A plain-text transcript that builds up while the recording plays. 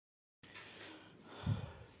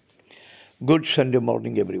Good Sunday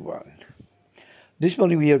morning, everyone. This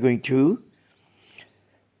morning we are going to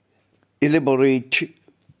elaborate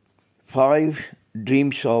 5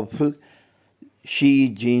 dreams of Xi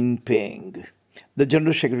Jinping, the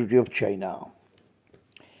General Secretary of China.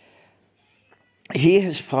 He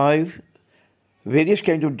has 5 various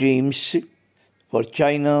kinds of dreams for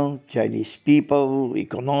China, Chinese people,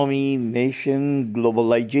 economy, nation,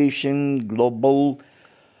 globalization, global,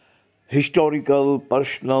 historical,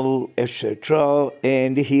 personal, etc.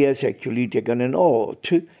 And he has actually taken an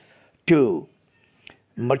oath to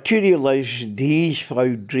materialize these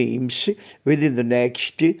 5 dreams within the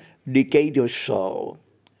next decade or so.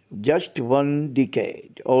 Just 1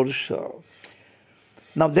 decade or so.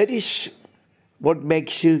 Now that is what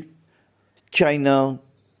makes China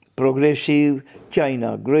progressive,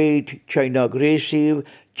 China great, China aggressive,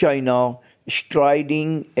 China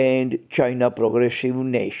striding, and China progressive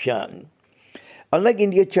nation. Unlike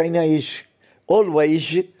India, China is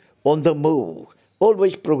always on the move,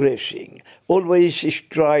 always progressing, always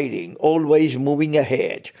striding, always moving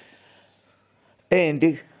ahead.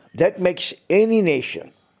 And that makes any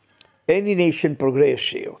nation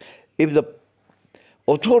progressive. If the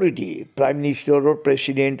authority, Prime Minister or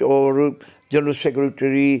President or General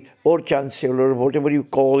Secretary or Chancellor, whatever you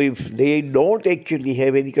call, if they don't actually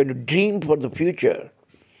have any kind of dream for the future,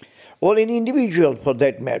 or any individual for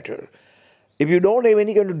that matter, if you don't have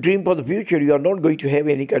any kind of dream for the future, you are not going to have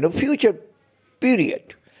any kind of future,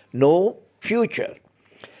 period. No future.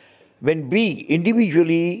 When we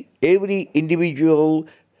individually, every individual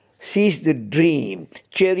sees the dream,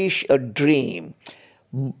 cherish a dream,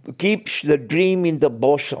 keeps the dream in the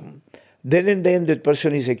bosom, then and then that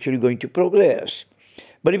person is actually going to progress.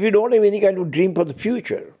 But if you don't have any kind of dream for the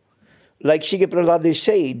future, like C.K. Prahlad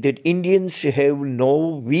said, that Indians have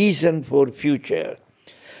no vision for future.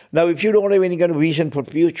 Now, if you don't have any kind of vision for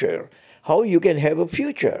future, how you can have a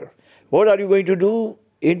future? What are you going to do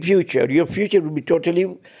in future? Your future will be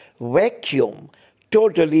totally vacuum,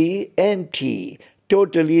 totally empty,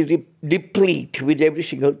 totally deplete with every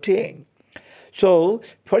single thing. So,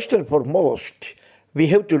 first and foremost, we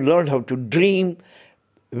have to learn how to dream.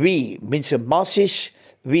 We means masses,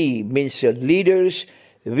 we means leaders,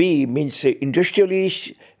 we means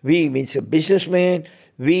industrialists, we means businessmen,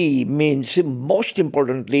 we means most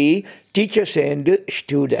importantly teachers and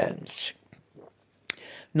students.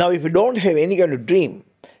 Now if we don't have any kind of dream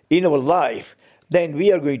in our life, then we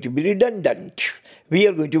are going to be redundant. We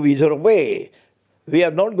are going to wither away. We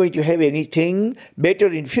are not going to have anything better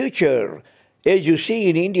in future. As you see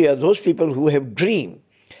in India, those people who have dream,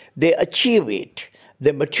 they achieve it.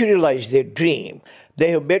 They materialize their dream.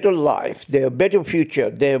 They have better life. They have better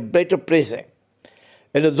future. They have better present.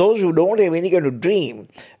 And those who don't have any kind of dream,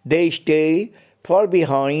 they stay far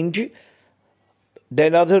behind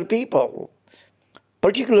than other people.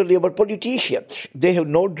 Particularly our politicians. They have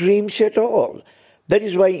no dreams at all. That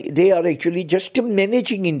is why they are actually just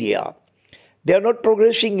managing India. They are not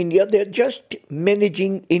progressing India, they are just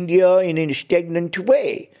managing India in a stagnant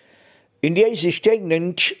way. India is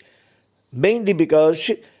stagnant mainly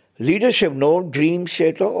because leaders have no dreams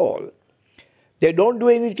at all. They don't do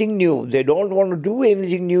anything new. They don't want to do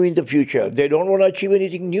anything new in the future. They don't want to achieve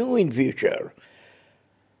anything new in future.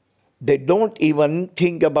 They don't even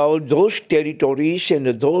think about those territories and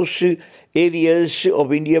those areas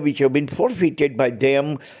of India which have been forfeited by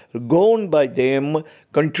them, gone by them,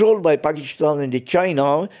 controlled by Pakistan and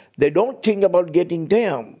China. They don't think about getting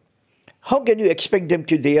them. How can you expect them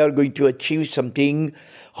they are going to achieve something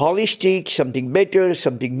holistic, something better,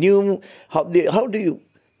 something new? How do you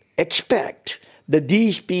expect that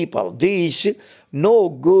these people, these no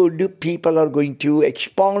good people are going to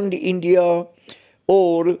expand India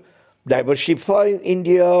or diversify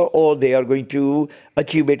India, or they are going to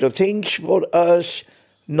achieve better things for us?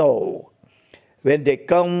 No. When they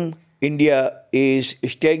come, India is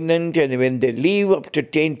stagnant, and when they leave after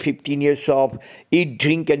 10, 15 years of eat,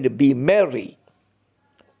 drink, and be merry,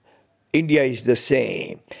 India is the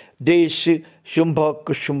same. This Shumbha,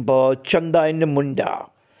 Kushumba, Chanda, and Munda.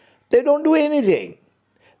 They don't do anything.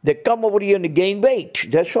 They come over here and gain weight,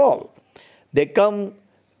 that's all. They come.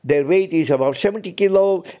 Their weight is about 70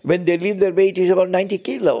 kilo. When they leave, their weight is about 90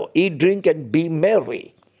 kilo. Eat, drink, and be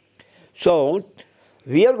merry. So,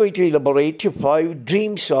 we are going to elaborate 5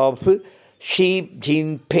 dreams of Xi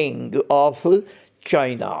Jinping of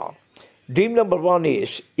China. Dream number 1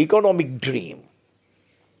 is economic dream.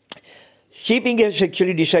 Xi Jinping has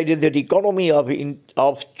actually decided that the economy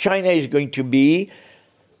of China is going to be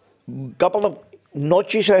a couple of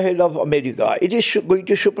notches ahead of America. It is going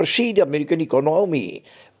to supersede the American economy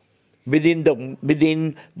within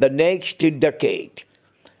the next decade.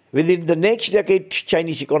 Within the next decade,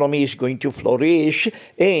 Chinese economy is going to flourish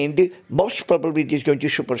and most probably it is going to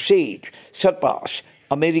surpass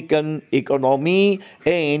American economy.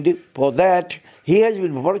 And for that, he has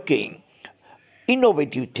been working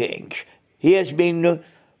innovative things. He has been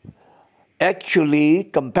actually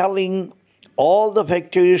compelling all the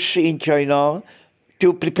factors in China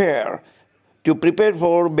to prepare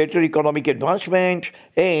for better economic advancement,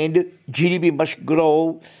 and GDP must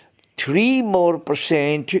grow 3% more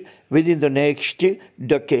within the next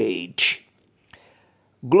decade.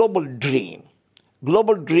 Global dream.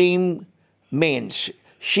 Global dream means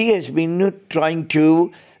she has been trying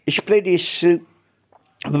to spread its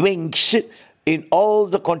wings in all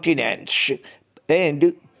the continents,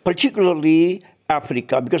 and particularly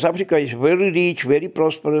Africa, because Africa is very rich, very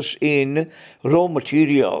prosperous in raw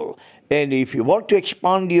material. And if you want to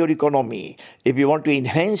expand your economy, if you want to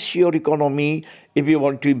enhance your economy, if you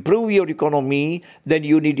want to improve your economy, then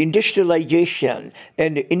you need industrialization.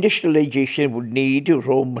 And industrialization would need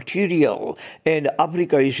raw material. And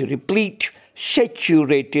Africa is replete,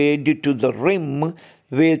 saturated to the rim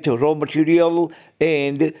with raw material.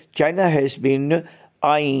 And China has been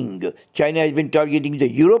targeting the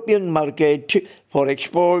European market for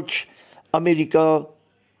exports, America,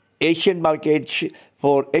 Asian markets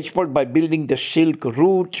for export by building the Silk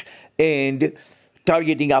Route, and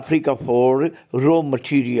targeting Africa for raw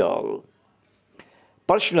material.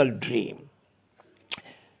 Personal dream.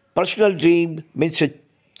 Personal dream means that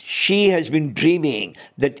she has been dreaming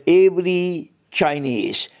that every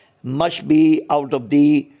Chinese must be out of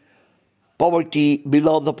the poverty,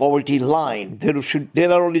 below the poverty line.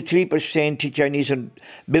 There are only 3% Chinese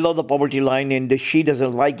below the poverty line, and she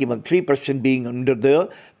doesn't like even 3% being under the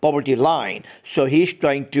poverty line. So he's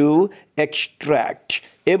trying to extract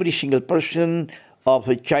every single person of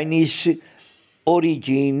a Chinese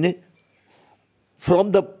origin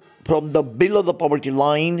from the below the poverty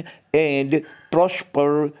line and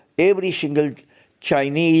prosper every single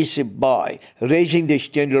Chinese by raising the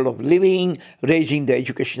standard of living, raising the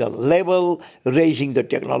educational level, raising the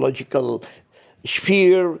technological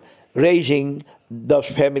sphere, raising the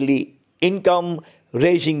family income,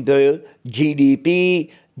 raising the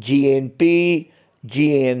GDP, GNP,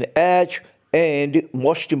 GNH, and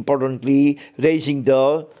most importantly, raising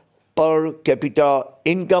the per capita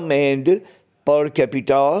income and per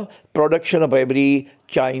capita production of every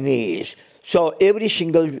Chinese. So every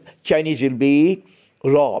single Chinese will be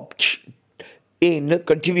robbed in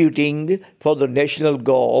contributing for the national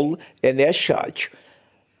goal, and as such,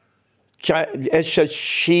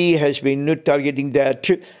 she has been targeting that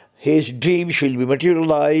his dreams will be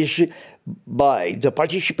materialized by the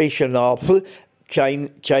participation of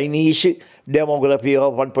Chinese demography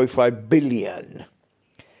of 1.5 billion.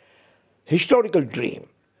 Historical dream.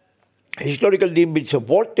 Historical dream means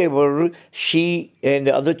whatever she and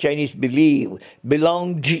other Chinese believe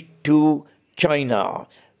belonged to China,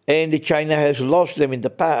 and China has lost them in the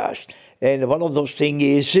past. And one of those things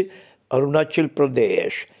is Arunachal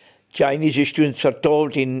Pradesh. Chinese students are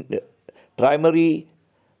taught in primary,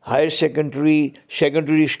 higher secondary,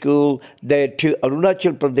 secondary school that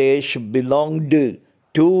Arunachal Pradesh belonged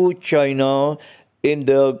to China in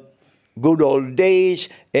the good old days,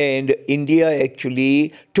 and India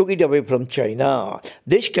actually took it away from China.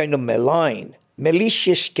 This kind of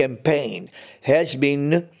malicious campaign has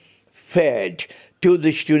been fed to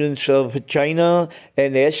the students of China,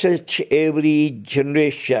 and as such, every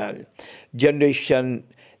generation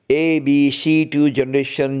A, B, C to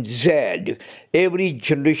generation Z, every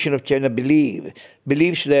generation of China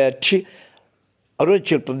believes that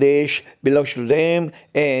Arunachal Pradesh belongs to them,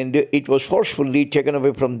 and it was forcefully taken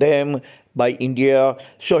away from them by India.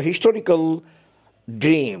 So historical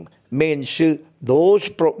dream means those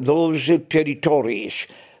territories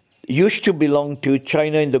used to belong to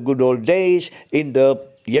China in the good old days, in the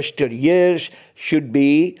yesteryears, should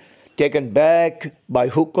be taken back by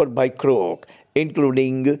hook or by crook,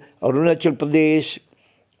 including Arunachal Pradesh,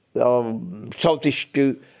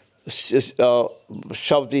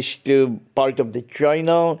 southeast part of the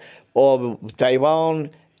China, or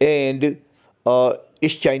Taiwan, and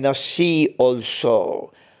East China Sea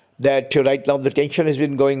also. That right now the tension has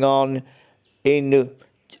been going on in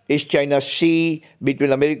East China Sea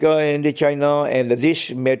between America and China, and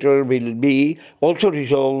this matter will be also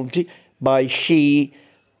resolved by Xi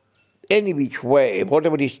any which way,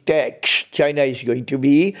 whatever it takes. China is going to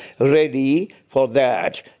be ready for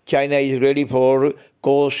that. China is ready for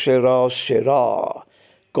Ko sera sera.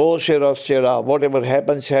 Ko sera sera. Whatever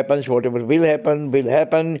happens, happens. Whatever will happen, will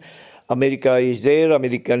happen. America is there.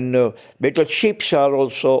 American battleships are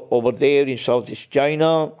also over there in Southeast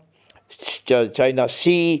China. China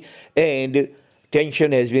Sea, and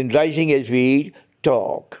tension has been rising as we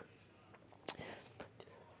talk.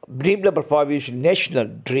 Dream number 5 is national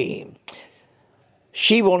dream.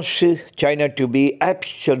 She wants China to be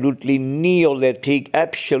absolutely Neolithic,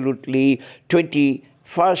 absolutely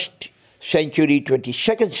 21st century,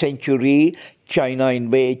 22nd century China,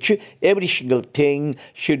 in which every single thing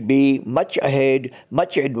should be much ahead,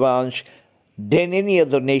 much advanced than any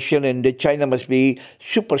other nation, and China must be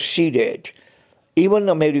superseded. Even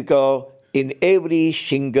America, in every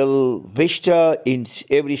single vista, in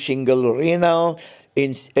every single arena,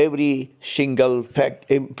 in every single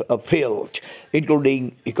field,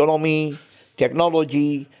 including economy,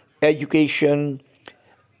 technology, education,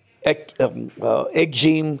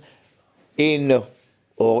 exim, in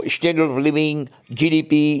standard of living,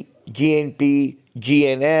 GDP, GNP,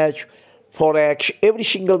 GNH, forex, every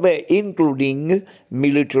single way, including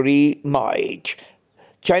military might.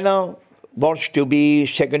 China wants to be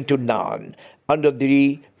second to none under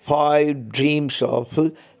the 5 dreams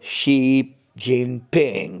of Xi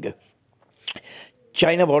Jinping.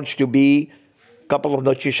 China wants to be a couple of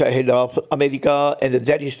notches ahead of America, and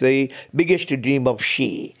that is the biggest dream of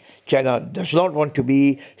Xi. China does not want to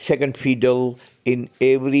be second fiddle in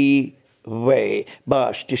every way,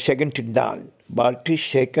 but second to none. But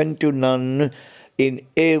second to none in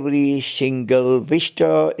every single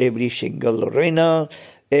vista, every single arena,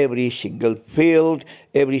 every single field,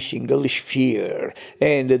 every single sphere.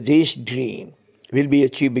 And this dream will be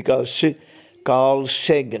achieved because Carl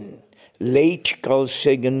Sagan, late Carl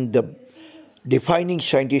Sagan, the defining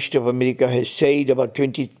scientist of America, has said about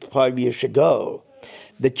 25 years ago,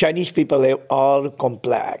 the Chinese people are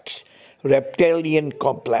complex, reptilian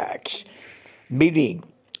complex, meaning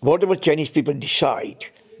whatever Chinese people decide,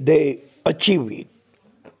 they achieve it.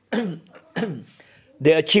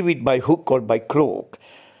 They achieve it by hook or by crook.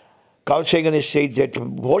 Carl Sagan has said that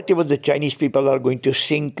whatever the Chinese people are going to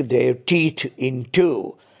sink their teeth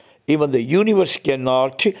into, even the universe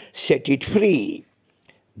cannot set it free.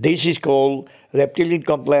 This is called reptilian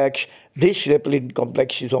complex. This reptilian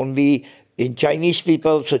complex is only in Chinese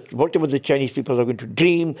people, so whatever the Chinese people are going to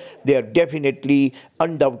dream, they are definitely,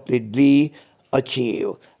 undoubtedly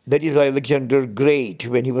achieve. That is why Alexander Great,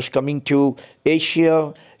 when he was coming to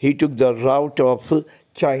Asia, he took the route of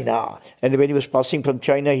China. And when he was passing from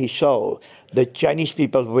China, he saw the Chinese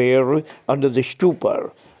people were under the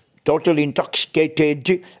stupor, totally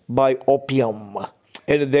intoxicated by opium.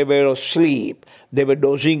 And they were asleep. They were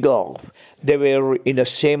dozing off. They were in a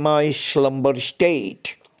semi-slumber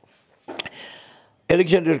state.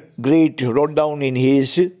 Alexander Great wrote down in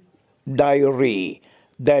his diary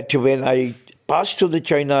that when I passed through the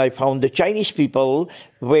China, I found the Chinese people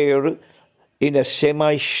were in a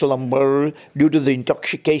semi-slumber due to the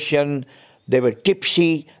intoxication. They were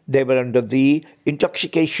tipsy. They were under the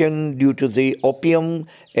intoxication due to the opium.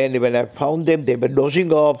 And when I found them, they were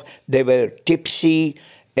dozing off. They were tipsy.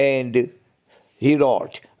 And he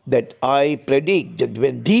wrote that I predict that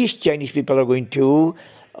when these Chinese people are going to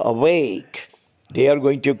awake, they are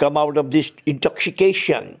going to come out of this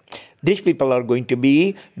intoxication. These people are going to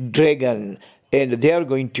be dragon, and they are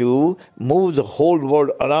going to move the whole world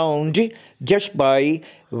around just by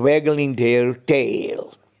waggling their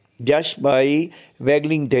tail. Just by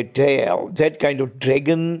waggling their tail. That kind of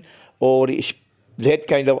dragon or that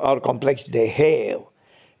kind of our complex they have.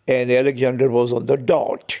 And Alexander was on the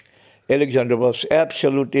dot. Alexander was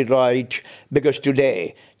absolutely right, because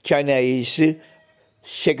today China is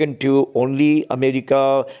second to only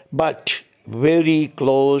America, but very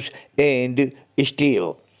close and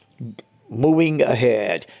still moving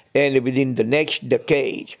ahead. And within the next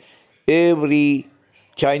decade, every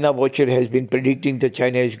China watcher has been predicting that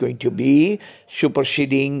China is going to be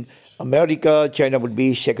superseding America. China would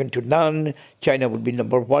be second to none. China would be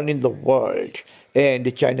number 1 in the world.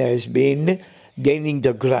 And China has been gaining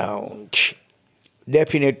the ground,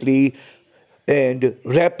 definitely, and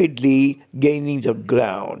rapidly gaining the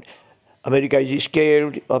ground. America is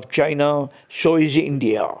scared of China, so is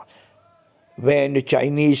India. When the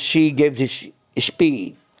Chinese Xi gave this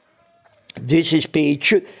speech,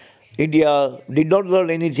 India did not learn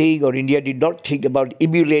anything, or India did not think about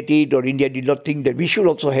emulate it, or India did not think that we should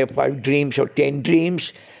also have 5 dreams or 10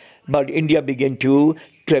 dreams. But India began to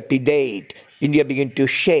trepidate. India began to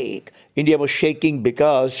shake. India was shaking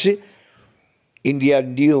because India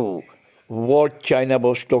knew what China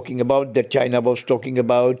was talking about, that China was talking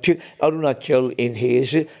about Arunachal in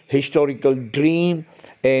his historical dream,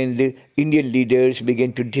 and Indian leaders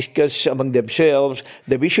began to discuss among themselves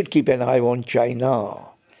that we should keep an eye on China.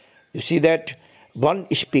 You see that? One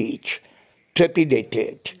speech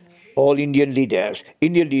trepidated all Indian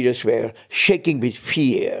leaders were shaking with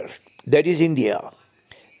fear. That is India,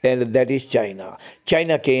 and that is China.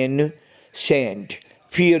 China can send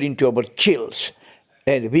fear into our chills,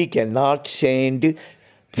 and we cannot send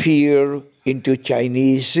fear into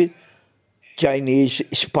Chinese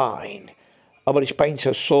spine. Our spines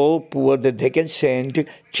are so poor that they can send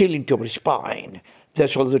chill into our spine.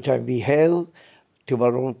 That's all the time we have.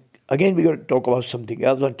 Tomorrow, again, we're going to talk about something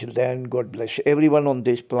else. Until then, God bless everyone on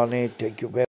this planet. Thank you very